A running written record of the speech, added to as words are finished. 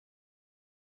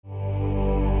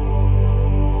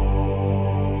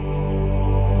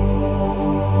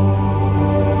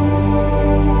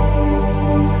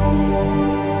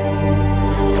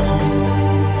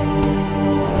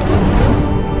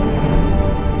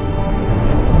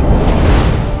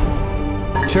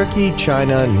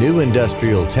Turkey-China New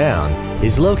Industrial Town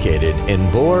is located in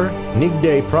Bor,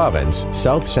 Nigde Province,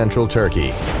 south-central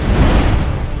Turkey.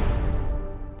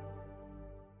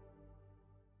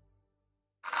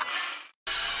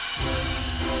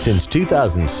 Since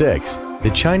 2006,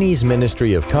 the Chinese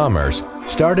Ministry of Commerce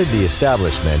started the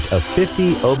establishment of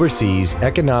 50 overseas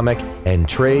economic and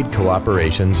trade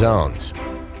cooperation zones.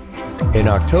 In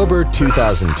October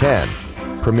 2010,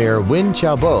 Premier Win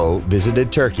Xiaobo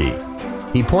visited Turkey.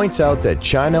 He points out that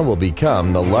China will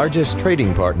become the largest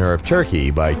trading partner of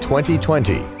Turkey by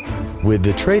 2020, with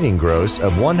the trading gross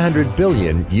of $100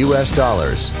 billion US.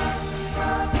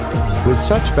 With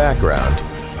such background,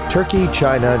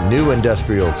 Turkey-China New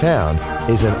Industrial Town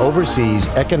is an overseas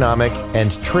economic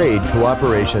and trade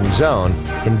cooperation zone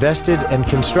invested and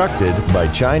constructed by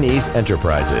Chinese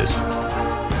enterprises.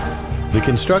 The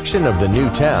construction of the new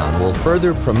town will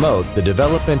further promote the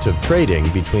development of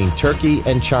trading between Turkey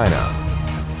and China,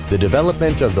 the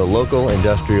development of the local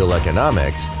industrial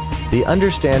economics, the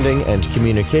understanding and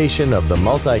communication of the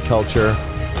multicultural,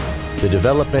 the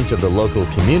development of the local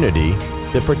community,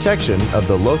 the protection of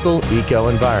the local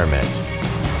eco-environment.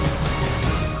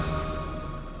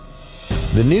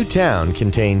 The new town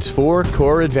contains 4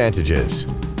 core advantages.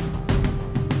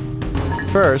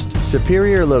 First,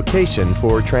 superior location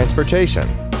for transportation.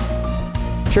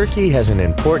 Turkey has an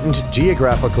important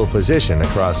geographical position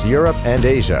across Europe and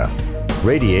Asia,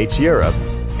 radiates Europe,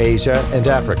 Asia, and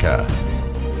Africa.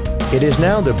 It is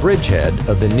now the bridgehead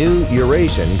of the new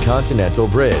Eurasian Continental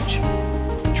Bridge.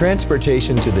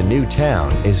 Transportation to the new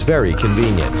town is very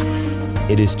convenient.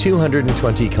 It is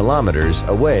 220 kilometers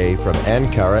away from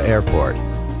Ankara Airport,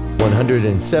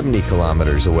 170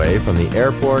 kilometers away from the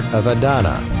airport of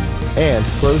Adana, and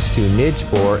close to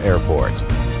Nigde Airport.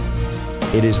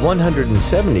 It is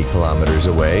 170 kilometers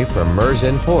away from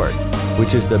Mersin Port,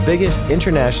 which is the biggest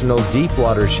international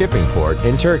deep-water shipping port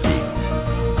in Turkey.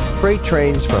 Freight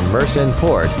trains from Mersin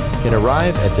Port can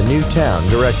arrive at the new town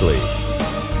directly.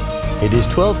 It is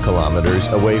 12 kilometers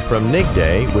away from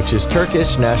Nigde, which is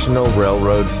Turkish National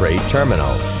Railroad Freight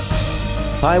Terminal.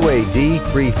 Highway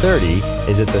D330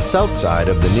 is at the south side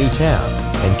of the new town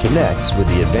and connects with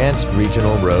the advanced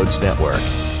regional roads network.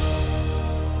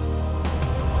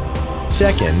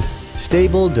 Second,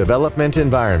 stable development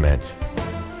environment.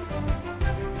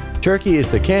 Turkey is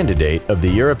the candidate of the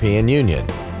European Union.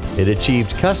 It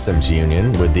achieved customs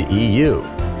union with the EU.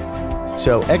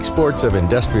 So exports of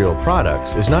industrial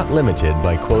products is not limited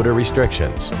by quota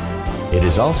restrictions. It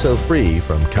is also free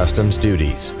from customs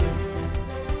duties.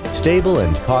 Stable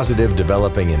and positive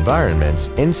developing environments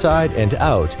inside and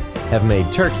out have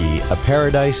made Turkey a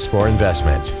paradise for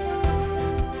investment.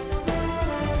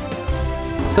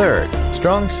 Third,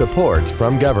 strong support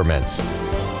from governments.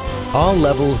 All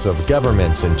levels of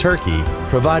governments in Turkey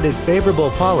provided favorable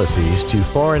policies to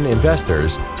foreign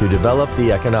investors to develop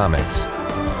the economics.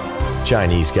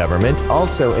 Chinese government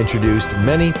also introduced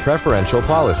many preferential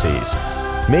policies,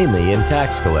 mainly in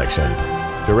tax collection,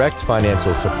 direct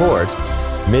financial support,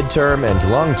 mid-term and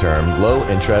long-term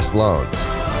low-interest loans.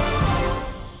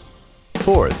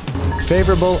 Fourth,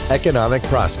 favorable economic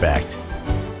prospect.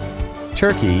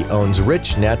 Turkey owns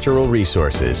rich natural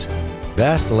resources,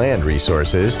 vast land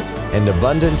resources, and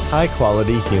abundant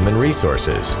high-quality human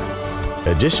resources.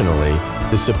 Additionally,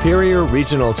 the superior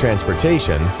regional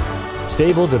transportation,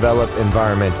 stable developed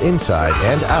environment inside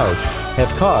and out have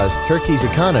caused Turkey's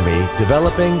economy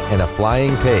developing in a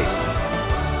flying pace.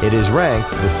 It is ranked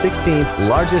the 16th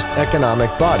largest economic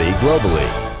body globally.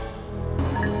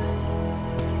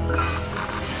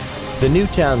 The new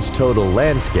town's total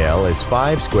land scale is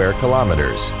 5 square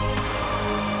kilometers.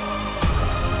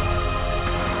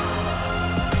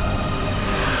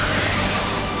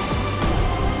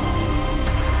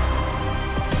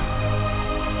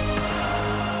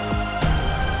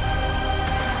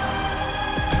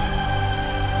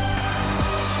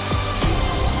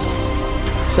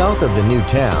 South of the new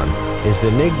town is the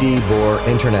Nigde Bor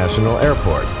International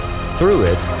Airport. Through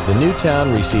it, the new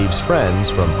town receives friends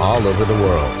from all over the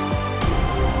world.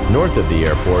 North of the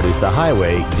airport is the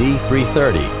highway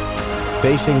D330,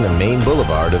 facing the main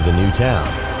boulevard of the new town.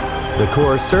 The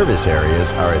core service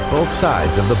areas are at both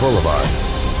sides of the boulevard.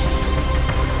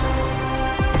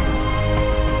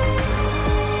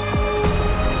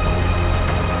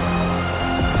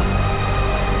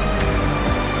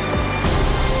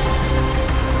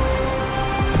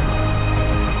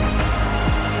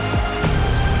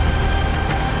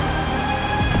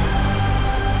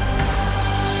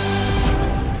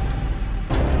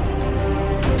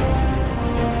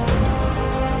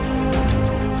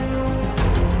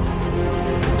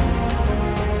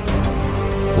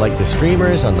 Like the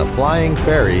streamers on the flying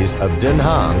ferries of Den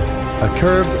Haag, a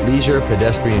curved leisure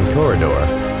pedestrian corridor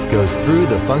goes through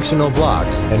the functional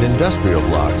blocks and industrial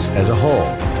blocks as a whole.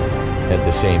 At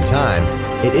the same time,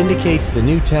 it indicates the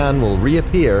new town will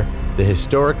reappear the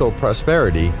historical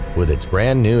prosperity with its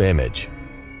brand new image.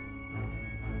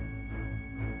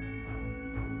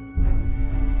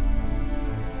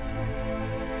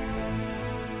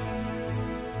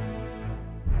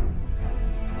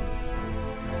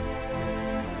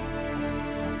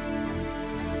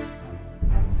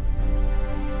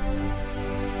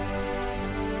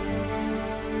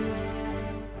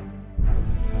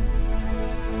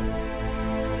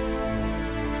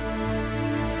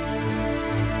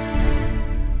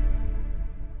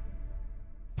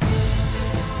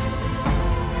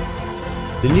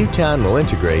 The new town will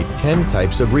integrate 10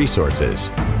 types of resources,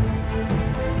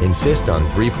 insist on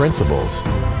 3 principles,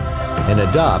 and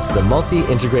adopt the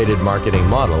multi-integrated marketing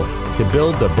model to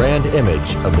build the brand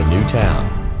image of the new town.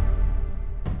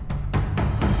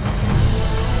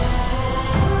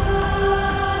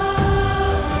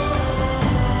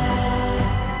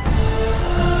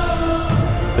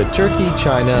 The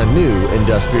Turkey-China new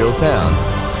industrial town,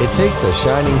 it takes a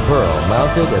shining pearl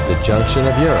mounted at the junction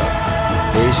of Europe,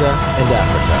 Asia, and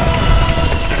Africa.